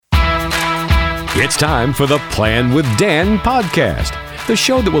It's time for the Plan with Dan podcast, the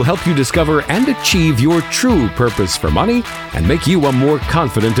show that will help you discover and achieve your true purpose for money and make you a more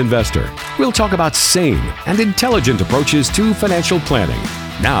confident investor. We'll talk about sane and intelligent approaches to financial planning.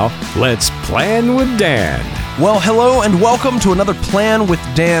 Now, let's Plan with Dan. Well, hello and welcome to another Plan with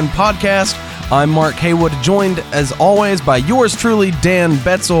Dan podcast. I'm Mark Haywood, joined as always by yours truly, Dan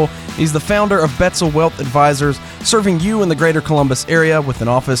Betzel. He's the founder of Betzel Wealth Advisors, serving you in the greater Columbus area with an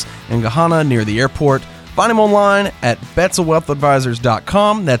office in Gahanna near the airport. Find him online at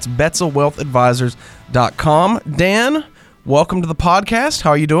BetzelWealthAdvisors.com. That's BetzelWealthAdvisors.com. Dan, welcome to the podcast.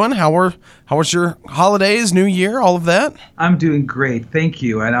 How are you doing? How was your holidays, New Year, all of that? I'm doing great, thank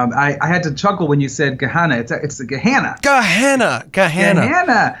you. And I had to chuckle when you said Gahanna. It's a Gahanna.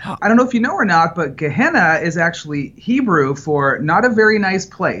 Gahanna. I don't know if you know or not, but Gahanna is actually Hebrew for not a very nice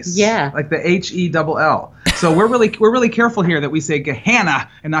place. Yeah. Like the H-E-double-L. So we're really careful here that we say Gahanna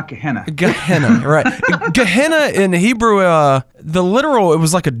and not Gehenna. Gehenna, right. Gehenna in Hebrew, the literal, it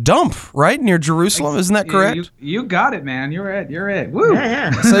was like a dump, right, near Jerusalem. Isn't that correct? You got it, man. You're it. Woo.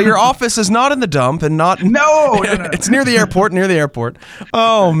 Yeah. So your office is not in the dump and not... No. It's near the airport,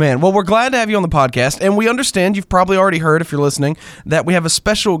 Oh, man. Well, we're glad to have you on the podcast. And we understand, you've probably already heard if you're listening, that we have a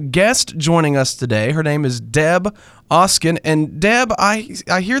special guest joining us today. Her name is Deb Oskin. And Deb, I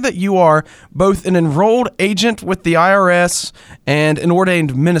hear that you are both an enrolled agent with the IRS and an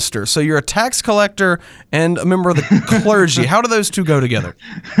ordained minister. So you're a tax collector and a member of the clergy. How do those two go together?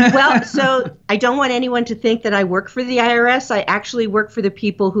 Well, so I don't want anyone to think that I work for the IRS. I actually work for the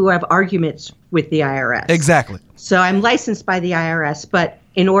people who have arguments with the IRS. Exactly. So I'm licensed by the IRS, but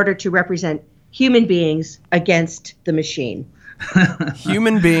in order to represent human beings against the machine.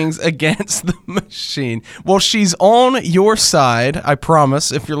 Human beings against the machine. Well, she's on your side, I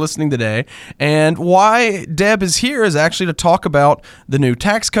promise, if you're listening today. And why Deb is here is actually to talk about the new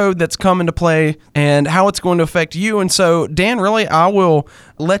tax code that's come into play and how it's going to affect you. And so, Dan, really, I will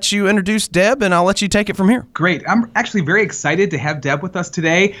let you introduce Deb, and I'll let you take it from here. Great. I'm actually very excited to have Deb with us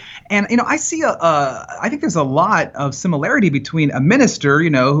today. And, I see I think there's a lot of similarity between a minister,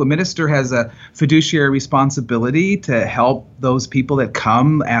 a minister has a fiduciary responsibility to help those people that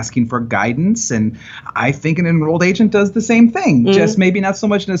come asking for guidance. And I think an enrolled agent does the same thing, just maybe not so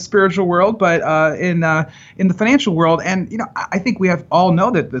much in the spiritual world, but in the financial world. And, I think we have all know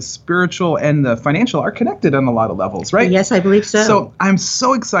that the spiritual and the financial are connected on a lot of levels, right? Yes, I believe so. So I'm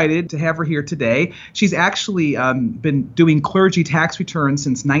so excited to have her here today. She's actually been doing clergy tax returns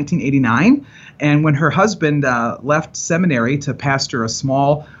since 1989. And when her husband left seminary to pastor a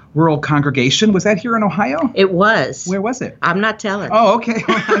small rural congregation, was that here in Ohio? It was. Where was it? I'm not telling. Oh, okay.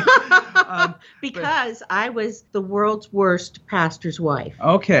 Because I was the world's worst pastor's wife.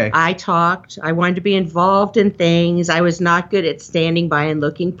 Okay. I talked. I wanted to be involved in things. I was not good at standing by and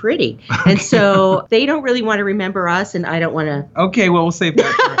looking pretty. And so they don't really want to remember us, and I don't want to. Okay, well, we'll save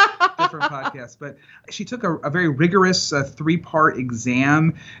that for a different podcast. But she took a very rigorous 3-part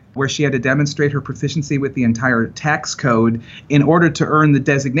exam where she had to demonstrate her proficiency with the entire tax code in order to earn the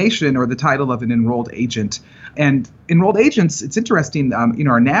designation or the title of an enrolled agent. And enrolled agents, it's interesting,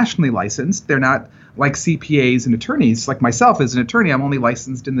 are nationally licensed. They're not like CPAs and attorneys. Like myself as an attorney, I'm only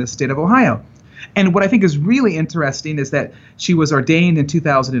licensed in the state of Ohio. And what I think is really interesting is that she was ordained in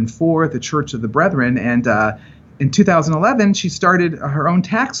 2004 at the Church of the Brethren. And in 2011, she started her own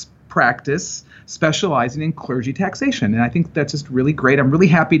tax practice specializing in clergy taxation. And I think that's just really great. I'm really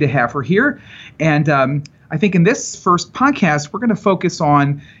happy to have her here. And I think in this first podcast, we're going to focus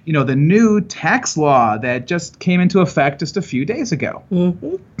on, the new tax law that just came into effect just a few days ago.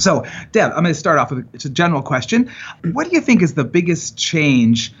 Mm-hmm. So, Deb, I'm going to start off with it's a general question. What do you think is the biggest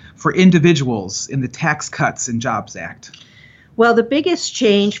change for individuals in the Tax Cuts and Jobs Act? Well, the biggest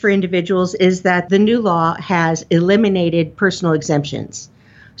change for individuals is that the new law has eliminated personal exemptions.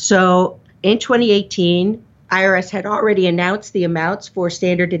 So in 2018, IRS had already announced the amounts for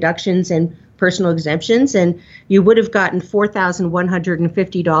standard deductions and personal exemptions, and you would have gotten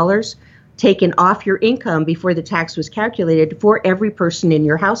 $4,150 taken off your income before the tax was calculated for every person in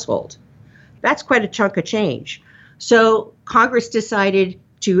your household. That's quite a chunk of change. So Congress decided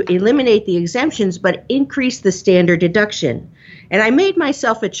to eliminate the exemptions but increase the standard deduction. And I made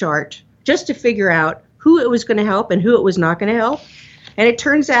myself a chart just to figure out who it was going to help and who it was not going to help. And it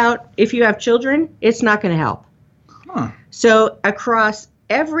turns out if you have children, it's not going to help. Huh. So across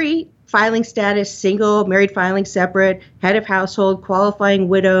every filing status, single, married filing separate, head of household, qualifying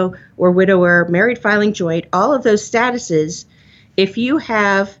widow or widower, married filing joint, all of those statuses, if you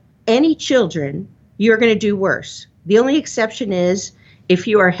have any children, you're going to do worse. The only exception is if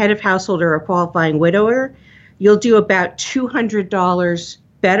you are head of household or a qualifying widower, you'll do about $200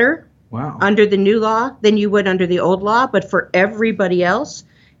 better Wow. under the new law than you would under the old law. But for everybody else,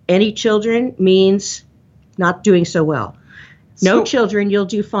 any children means not doing so well. No So- children, you'll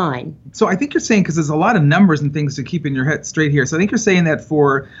do fine. So I think you're saying, because there's a lot of numbers and things to keep in your head straight here. So I think you're saying that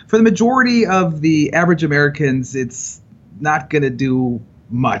for the majority of the average Americans, it's not going to do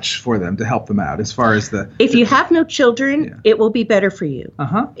much for them to help them out as far as the. If you have no children, Yeah. it will be better for you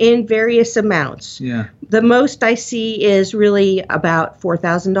Uh-huh. in various amounts. Yeah. The most I see is really about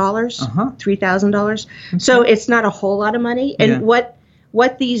 $4,000, Uh-huh. $3,000. So it's not a whole lot of money. And Yeah.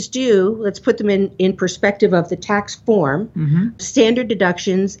 what these do, let's put them in perspective of the tax form. Mm-hmm. Standard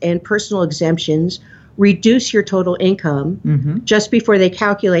deductions and personal exemptions reduce your total income Mm-hmm. just before they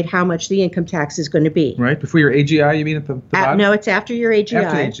calculate how much the income tax is going to be. Right? Before your AGI, you mean at the bottom? No, it's after your AGI.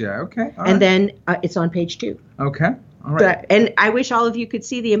 After AGI. Okay. All right. And then it's on page 2. Okay. All right. And I wish all of you could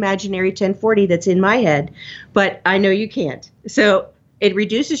see the imaginary 1040 that's in my head, but I know you can't. So it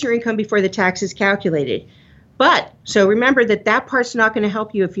reduces your income before the tax is calculated. But so remember that part's not going to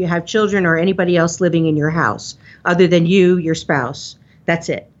help you if you have children or anybody else living in your house other than you, your spouse. That's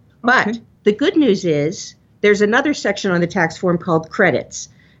it. But Okay. the good news is there's another section on the tax form called credits.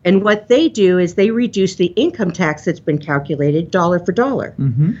 And what they do is they reduce the income tax that's been calculated dollar for dollar.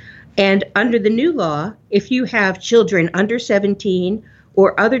 Mm-hmm. And under the new law, if you have children under 17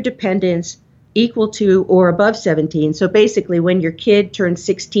 or other dependents equal to or above 17, so basically when your kid turns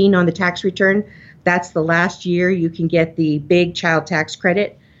 16 on the tax return, that's the last year you can get the big child tax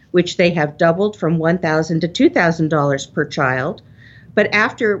credit, which they have doubled from $1,000 to $2,000 per child. But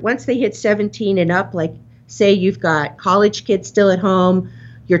once they hit 17 and up, like say you've got college kids still at home,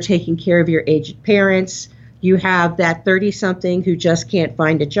 you're taking care of your aged parents, you have that 30-something who just can't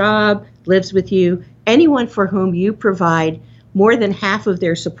find a job, lives with you, anyone for whom you provide more than half of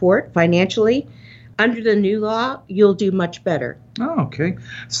their support financially, under the new law, you'll do much better. Oh, okay.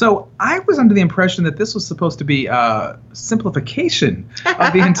 So I was under the impression that this was supposed to be a simplification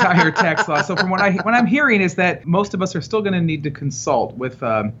of the entire tax law. So from what I'm hearing is that most of us are still going to need to consult with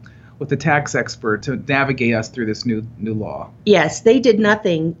the tax expert to navigate us through this new law. Yes, they did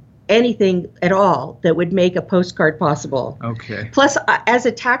anything at all that would make a postcard possible. Okay. Plus, as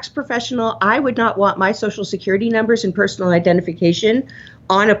a tax professional, I would not want my social security numbers and personal identification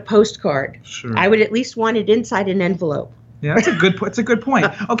on a postcard. Sure. I would at least want it inside an envelope. Yeah, that's a good point.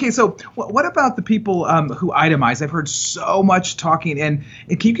 Okay, so what about the people who itemize? I've heard so much talking, and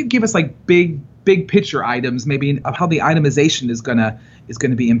you could give us like big picture items, maybe of how the itemization is gonna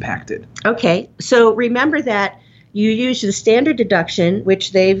be impacted. Okay, so remember that you use the standard deduction,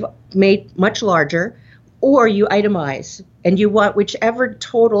 which they've made much larger, or you itemize, and you want whichever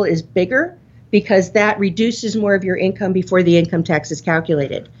total is bigger because that reduces more of your income before the income tax is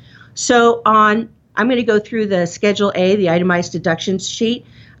calculated. So I'm going to go through the Schedule A, the itemized deductions sheet,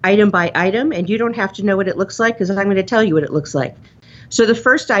 item by item, and you don't have to know what it looks like because I'm going to tell you what it looks like. So the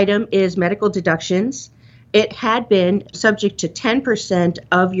first item is medical deductions. It had been subject to 10%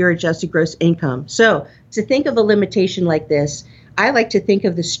 of your adjusted gross income. So to think of a limitation like this, I like to think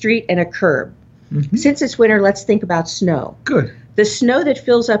of the street and a curb. Mm-hmm. Since it's winter, let's think about snow. Good. The snow that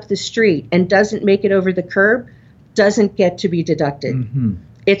fills up the street and doesn't make it over the curb doesn't get to be deducted. Mm-hmm.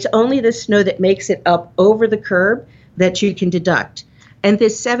 It's only the snow that makes it up over the curb that you can deduct. And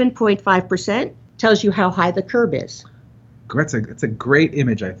this 7.5% tells you how high the curb is. That's a great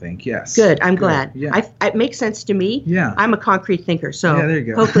image, I think. Yes. Good. I'm glad. Yeah. It makes sense to me. Yeah. I'm a concrete thinker, so Yeah, there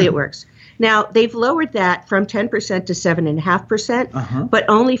you go. hopefully it works. Now, they've lowered that from 10% to 7.5%, Uh-huh. but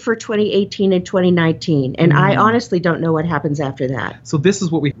only for 2018 and 2019. And I honestly don't know what happens after that. So this is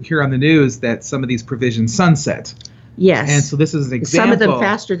what we hear on the news, that some of these provisions sunset. Yes. And so this is an example. Some of them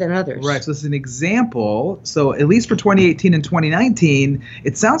faster than others. Right. So this is an example. So at least for 2018 and 2019,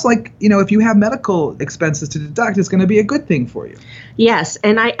 it sounds like, if you have medical expenses to deduct, it's going to be a good thing for you. Yes.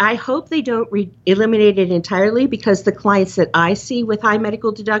 And I hope they don't eliminate it entirely because the clients that I see with high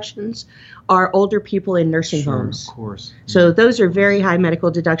medical deductions are older people in nursing homes. Of course. So those are very high medical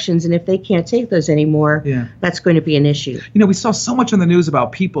deductions. And if they can't take those anymore, Yeah. that's going to be an issue. We saw so much on the news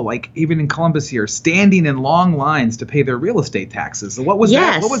about people, like even in Columbus here, standing in long lines to pay their real estate taxes. So what was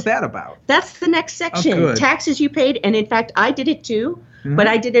that? What was that about? That's the next section. good. Taxes you paid. And in fact, I did it too, but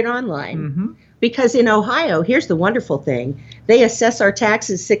I did it online. Mm-hmm. Because in Ohio, here's the wonderful thing. They assess our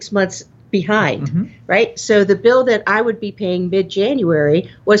taxes 6 months behind, right? So the bill that I would be paying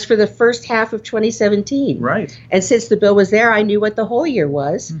mid-January was for the first half of 2017. Right. And since the bill was there, I knew what the whole year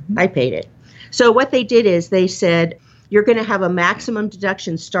was. I paid it. So what they did is they said, you're going to have a maximum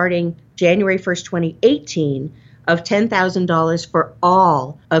deduction starting January 1st, 2018 of $10,000 for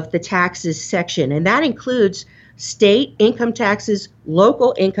all of the taxes section. And that includes state income taxes,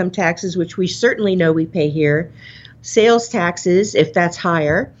 local income taxes, which we certainly know we pay here, sales taxes, if that's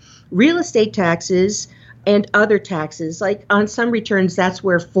higher, real estate taxes, and other taxes. Like on some returns, that's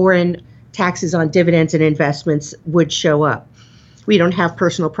where foreign taxes on dividends and investments would show up. We don't have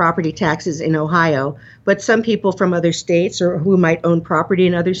personal property taxes in Ohio, but some people from other states or who might own property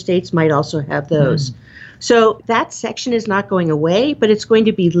in other states might also have those. So that section is not going away, but it's going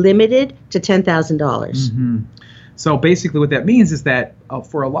to be limited to $10,000. So basically what that means is that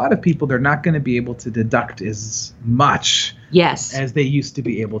for a lot of people, they're not going to be able to deduct as much Yes, as they used to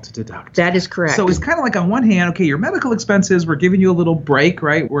be able to deduct. that is correct. So it's kind of like on one hand, okay, your medical expenses, we're giving you a little break,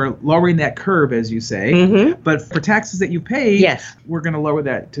 right? We're lowering that curve, as you say. But for taxes that you pay, Yes. we're going to lower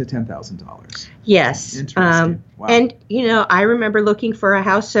that to $10,000. Yes. Interesting. Wow. And, I remember looking for a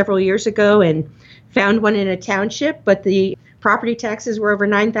house several years ago and found one in a township, but the property taxes were over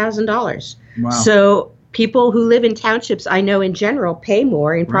 $9,000. Wow. So people who live in townships, I know in general, pay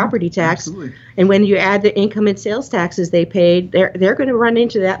more in property tax. Absolutely. And when you add the income and sales taxes they paid, they're going to run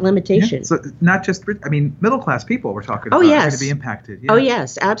into that limitation. Yeah. So not just, middle class people we're talking Oh, about are yes. going to be impacted. Yeah. Oh,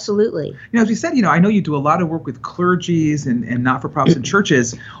 yes, absolutely. As you said, I know you do a lot of work with clergies and not-for-profits and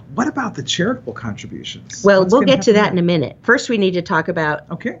churches. What about the charitable contributions? Well, What's we'll gonna get to happen that in a minute. First, we need to talk about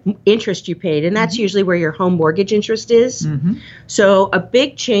Okay. interest you paid, and that's usually where your home mortgage interest is. So a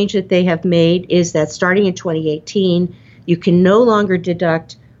big change that they have made is that starting in 2018, you can no longer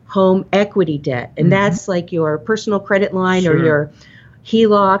deduct home equity debt, and that's like your personal credit line or Sure. your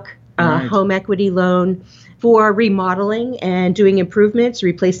HELOC, Right. home equity loan for remodeling and doing improvements,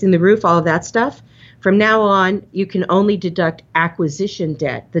 replacing the roof, all of that stuff. From now on, you can only deduct acquisition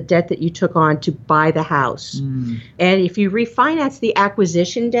debt, the debt that you took on to buy the house. And if you refinance the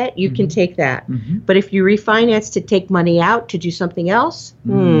acquisition debt, you can take that. But if you refinance to take money out to do something else,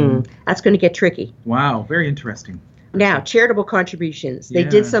 that's going to get tricky. Wow. Very interesting. Now, charitable contributions. They Yeah.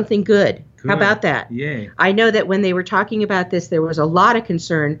 did something good. How Good. about that? Yay. I know that when they were talking about this, there was a lot of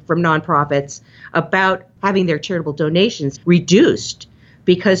concern from nonprofits about having their charitable donations reduced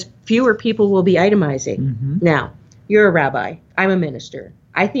because fewer people will be itemizing. Now, you're a rabbi. I'm a minister.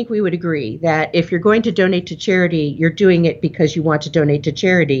 I think we would agree that if you're going to donate to charity, you're doing it because you want to donate to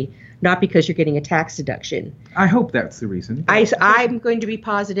charity, not because you're getting a tax deduction. I hope that's the reason. I'm going to be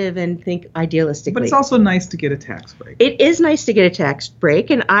positive and think idealistically. But it's also nice to get a tax break. It is nice to get a tax break,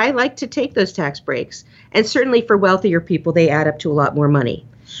 and I like to take those tax breaks. And certainly for wealthier people, they add up to a lot more money.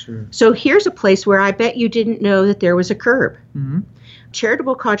 Sure. So here's a place where I bet you didn't know that there was a curb.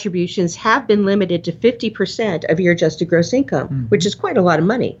 Charitable contributions have been limited to 50% of your adjusted gross income, which is quite a lot of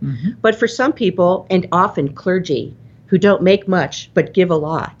money. But for some people, and often clergy, who don't make much but give a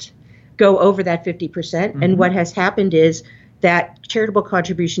lot, go over that 50%. And what has happened is that charitable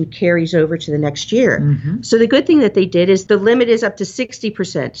contribution carries over to the next year. So the good thing that they did is the limit is up to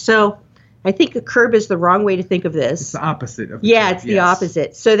 60%. So I think a curb is the wrong way to think of this. It's the opposite of It's the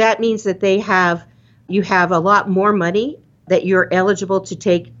opposite. So that means that you have a lot more money that you're eligible to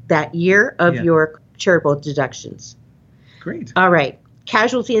take that year of your charitable deductions. Great. All right.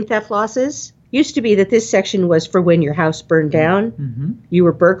 Casualty and theft losses. Used to be that this section was for when your house burned down, you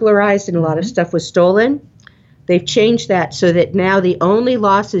were burglarized, and a lot of stuff was stolen. They've changed that so that now the only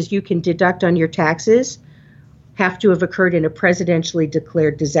losses you can deduct on your taxes have to have occurred in a presidentially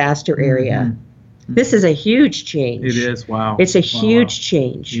declared disaster area. This is a huge change. It is. Wow. It's a Wow. huge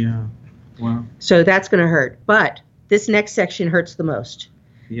change. Yeah. Wow. So that's going to hurt. But this next section hurts the most.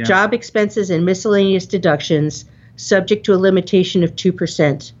 Yeah. Job expenses and miscellaneous deductions subject to a limitation of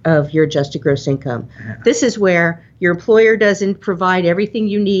 2% of your adjusted gross income. This is where your employer doesn't provide everything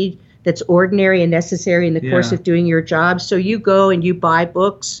you need that's ordinary and necessary in the course of doing your job. So you go and you buy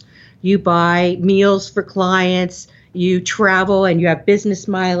books, you buy meals for clients, you travel, and you have business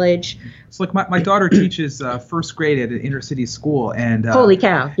mileage. It's like my daughter teaches first grade at an inner city school, and Holy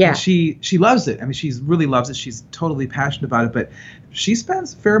cow! Yeah, and she loves it. I mean, she really loves it. She's totally passionate about it. But she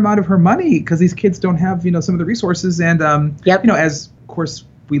spends a fair amount of her money because these kids don't have some of the resources. And as of course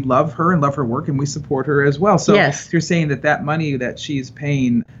we love her and love her work, and we support her as well. So Yes. you're saying that money that she's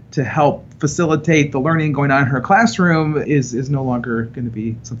paying to help facilitate the learning going on in her classroom is no longer going to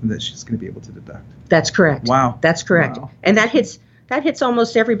be something that she's going to be able to deduct. that's correct. Wow. That's correct. Wow. And that hits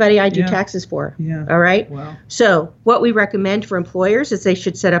almost everybody I do Yeah. taxes for. Yeah. All right. Wow. So what we recommend for employers is they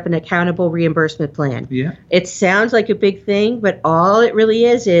should set up an accountable reimbursement plan. Yeah. It sounds like a big thing, but all it really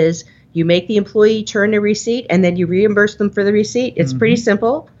is you make the employee turn a receipt and then you reimburse them for the receipt. It's pretty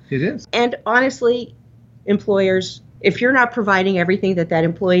simple. It is. And honestly, employers, if you're not providing everything that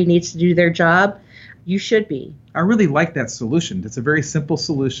employee needs to do their job, You should be. I really like that solution. It's a very simple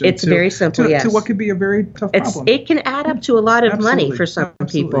solution. It's very simple, yes. To what could be a very tough problem. It can add up to a lot of money Absolutely. for some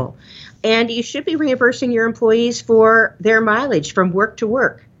Absolutely. people. And you should be reimbursing your employees for their mileage from work to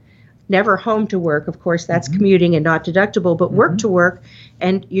work. Never home to work. Of course, that's commuting and not deductible, but work to work.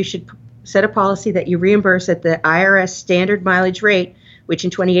 And you should set a policy that you reimburse at the IRS standard mileage rate, which in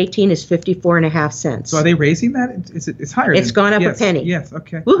 2018 is 54.5 cents. So are they raising that? It's higher. It's gone up a yes, penny. Yes.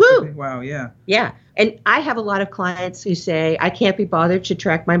 Okay. Woohoo! Okay. Wow. Yeah. Yeah. And I have a lot of clients who say, I can't be bothered to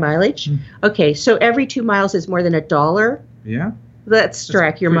track my mileage. Okay, so every 2 miles is more than $1. Yeah. Let's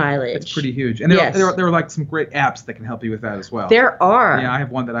track your mileage. It's pretty huge. And there are like some great apps that can help you with that as well. There are. Yeah, I have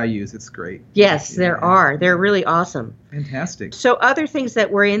one that I use. It's great. Yes, there are. They're really awesome. Fantastic. So other things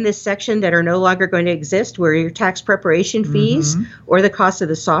that were in this section that are no longer going to exist were your tax preparation fees or the cost of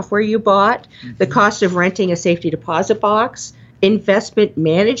the software you bought, the cost of renting a safety deposit box, investment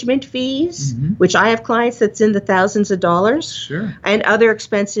management fees, which I have clients that's in the thousands of dollars, Sure. and other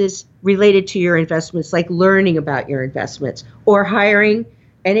expenses related to your investments, like learning about your investments or hiring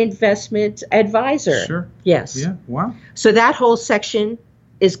an investment advisor. Sure. Yes. Yeah. Wow. So that whole section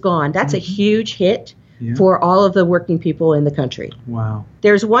is gone. That's a huge hit Yeah. for all of the working people in the country. Wow.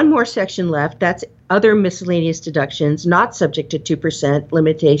 There's one more section left. That's other miscellaneous deductions, not subject to 2%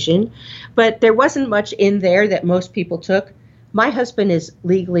 limitation. But there wasn't much in there that most people took. My husband is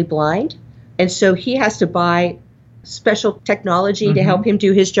legally blind, and so he has to buy special technology to help him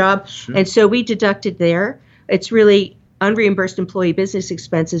do his job. Sure. And so we deducted there. It's really unreimbursed employee business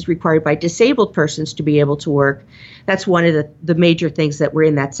expenses required by disabled persons to be able to work. That's one of the major things that were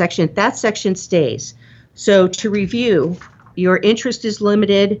in that section. That section stays. So to review, your interest is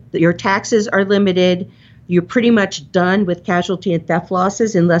limited, your taxes are limited, you're pretty much done with casualty and theft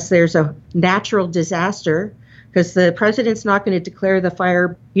losses unless there's a natural disaster, because the president's not going to declare the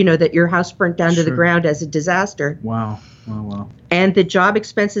fire, that your house burnt down to the Sure. ground as a disaster. Wow. Wow. Wow. And the job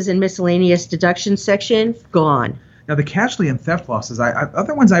expenses and miscellaneous deductions section, gone. Now, the casualty and theft losses,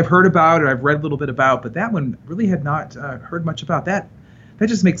 other ones I've heard about or I've read a little bit about, but that one really had not heard much about. That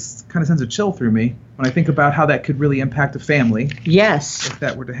just makes kind of sends a chill through me when I think about how that could really impact a family Yes. if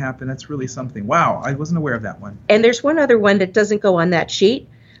that were to happen. That's really something. Wow, I wasn't aware of that one. And there's one other one that doesn't go on that sheet.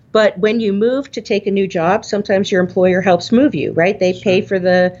 But when you move to take a new job, sometimes your employer helps move you, right? They pay for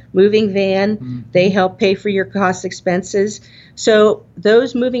the moving van. They help pay for your cost expenses. So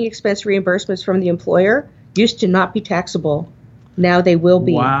those moving expense reimbursements from the employer used to not be taxable. Now they will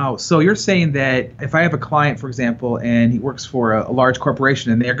be. Wow. So you're saying that if I have a client, for example, and he works for a large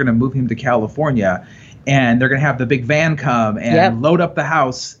corporation and they're going to move him to California and they're going to have the big van come and load up the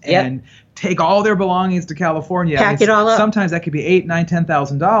house and take all their belongings to California. Pack it all up. Sometimes that could be $8,000,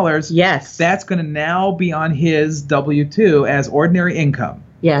 $9,000, $10,000. Yes. That's going to now be on his W-2 as ordinary income.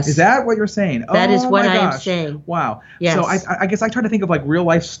 Yes. Is that what you're saying? That is what my I am gosh. saying. Wow. Yes. So I guess I try to think of like real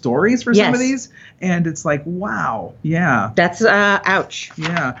life stories for some of Yes. these, and it's like, wow. Yeah. That's ouch.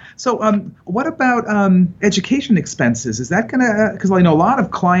 Yeah. So what about education expenses? Is that going to, because I know a lot of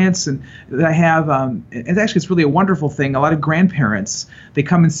clients and that I have, and actually it's really a wonderful thing. A lot of grandparents, they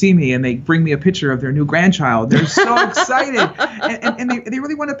come and see me and they bring me a picture of their new grandchild. They're so excited. And they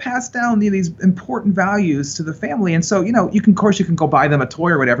really want to pass down these important values to the family. And so, you can go buy them a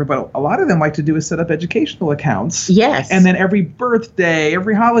toy or whatever, but a lot of them like to do is set up educational accounts. Yes. And then every birthday,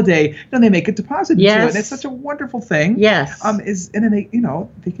 every holiday, they make a deposit into it. Yes. And it's such a wonderful thing. Yes. And then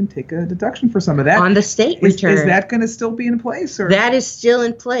they can take a deduction for some of that. On the state return. Is that going to still be in place? Or? That is still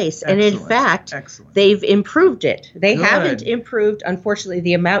in place. And in Excellent. fact, Excellent. they've improved it. They Good. haven't improved, unfortunately,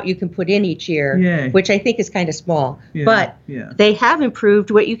 the amount you can put in each year, Yay. which I think is kind of small. Yeah, But yeah. they have improved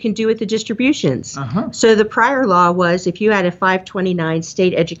what you can do with the distributions. Uh-huh. So the prior law was if you had a 529 state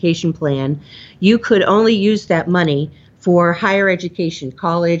education plan, you could only use that money for higher education,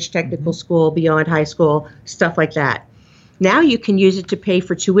 college, technical school, beyond high school, stuff like that. Now you can use it to pay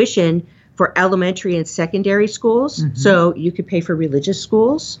for tuition for elementary and secondary schools. So you could pay for religious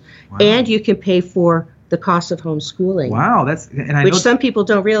schools, and you can pay for the cost of homeschooling. Wow, Which some people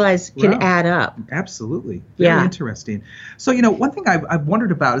don't realize can Wow. add up. Absolutely. Very Yeah. interesting. So, one thing I've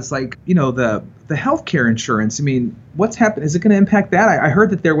wondered about is the healthcare insurance. I mean, what's happened? Is it going to impact that? I heard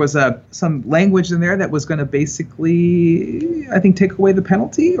that there was some language in there that was going to basically, I think, take away the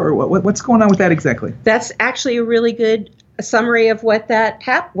penalty, or what's going on with that exactly? That's actually a really good summary of what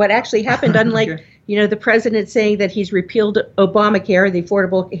actually happened, unlike Okay. the president saying that he's repealed Obamacare, the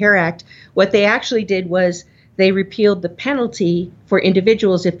Affordable Care Act. What they actually did was they repealed the penalty for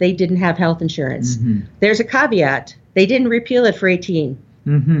individuals if they didn't have health insurance. There's a caveat. They didn't repeal it for 18.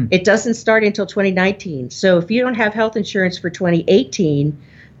 It doesn't start until 2019. So if you don't have health insurance for 2018,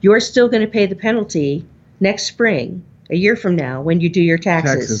 you're still going to pay the penalty next spring, a year from now, when you do your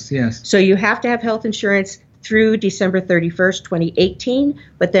taxes. Taxes, yes. So you have to have health insurance through December 31st, 2018.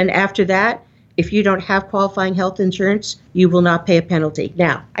 But then after that, if you don't have qualifying health insurance, you will not pay a penalty.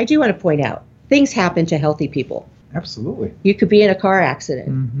 Now, I do want to point out, things happen to healthy people. Absolutely. You could be in a car accident.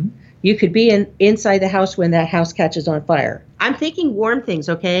 Mm-hmm. You could be inside the house when that house catches on fire. I'm thinking warm things,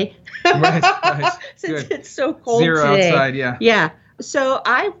 okay? Right. Since Good. it's so cold Zero today. outside, yeah. Yeah. So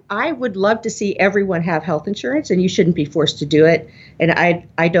I would love to see everyone have health insurance, and you shouldn't be forced to do it. And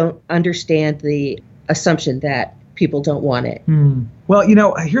I don't understand the assumption that people don't want it. Well,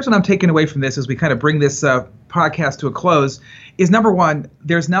 here's what I'm taking away from this as we kind of bring this podcast to a close is, number one,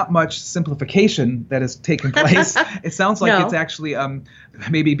 there's not much simplification that has taken place. It sounds like it's actually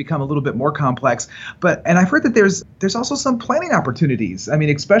maybe become a little bit more complex. And I've heard that there's also some planning opportunities. I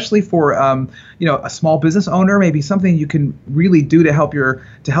mean, especially for a small business owner, maybe something you can really do to help your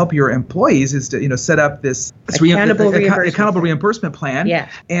employees is to set up this accountable reimbursement plan. Yeah.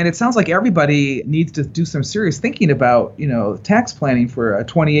 And it sounds like everybody needs to do some serious thinking about tax planning for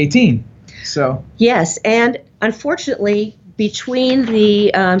 2018. So yes, and unfortunately, between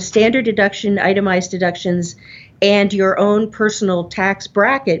the standard deduction, itemized deductions, and your own personal tax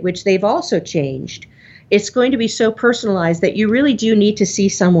bracket, which they've also changed, it's going to be so personalized that you really do need to see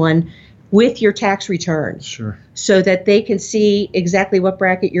someone with your tax returns. Sure. So that they can see exactly what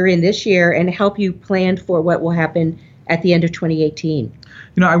bracket you're in this year and help you plan for what will happen at the end of 2018.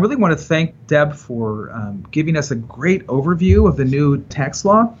 I really want to thank Deb for giving us a great overview of the new tax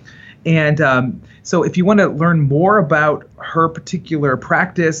law. And so if you want to learn more about her particular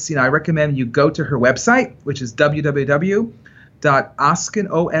practice, I recommend you go to her website, which is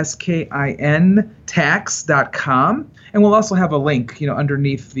www.oskintax.com. And we'll also have a link,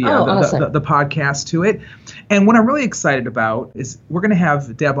 underneath the podcast to it. And what I'm really excited about is we're going to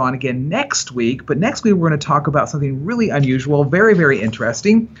have Deb on again next week. But next week, we're going to talk about something really unusual, very, very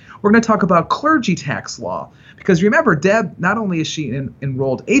interesting. We're going to talk about clergy tax law. Because remember, Deb, not only is she an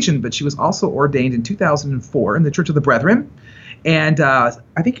enrolled agent, but she was also ordained in 2004 in the Church of the Brethren. And I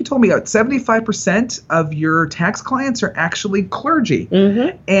think you told me that 75% of your tax clients are actually clergy.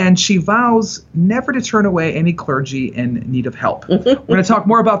 Mm-hmm. And she vows never to turn away any clergy in need of help. We're going to talk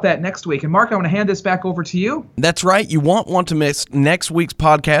more about that next week. And Mark, I want to hand this back over to you. That's right. You won't want to miss next week's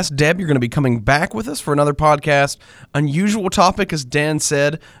podcast. Deb, you're going to be coming back with us for another podcast. Unusual topic, as Dan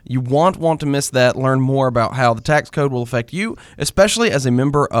said. You won't want to miss that. Learn more about how the tax code will affect you, especially as a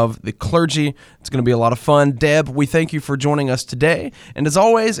member of the clergy. It's going to be a lot of fun. Deb, we thank you for joining us today. And as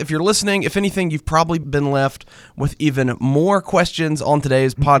always, if you're listening, if anything, you've probably been left with even more questions on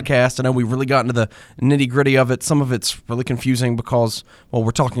today's podcast. I know we really got into the nitty-gritty of it. Some of it's really confusing because, well,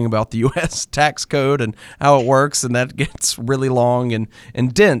 we're talking about the U.S. tax code and how it works, and that gets really long and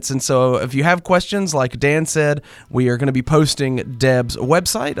dense. And so if you have questions, like Dan said, we are going to be posting Deb's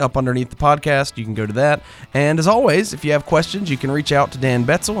website up underneath the podcast. You can go to that. And as always, if you have questions, you can reach out to Dan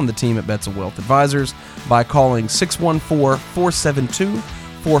Betzel and the team at Betzel Wealth Advisors by calling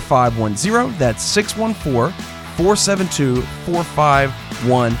 614-472-4510. That's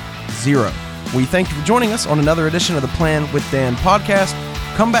 614-472-4510. We thank you for joining us on another edition of the Plan with Dan podcast.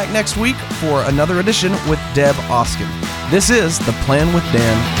 Come back next week for another edition with Deb Oskin. This is the Plan with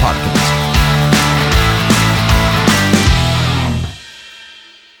Dan podcast.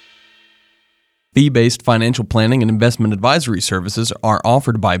 Fee-based financial planning and investment advisory services are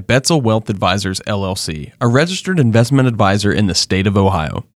offered by Betzel Wealth Advisors, LLC, a registered investment advisor in the state of Ohio.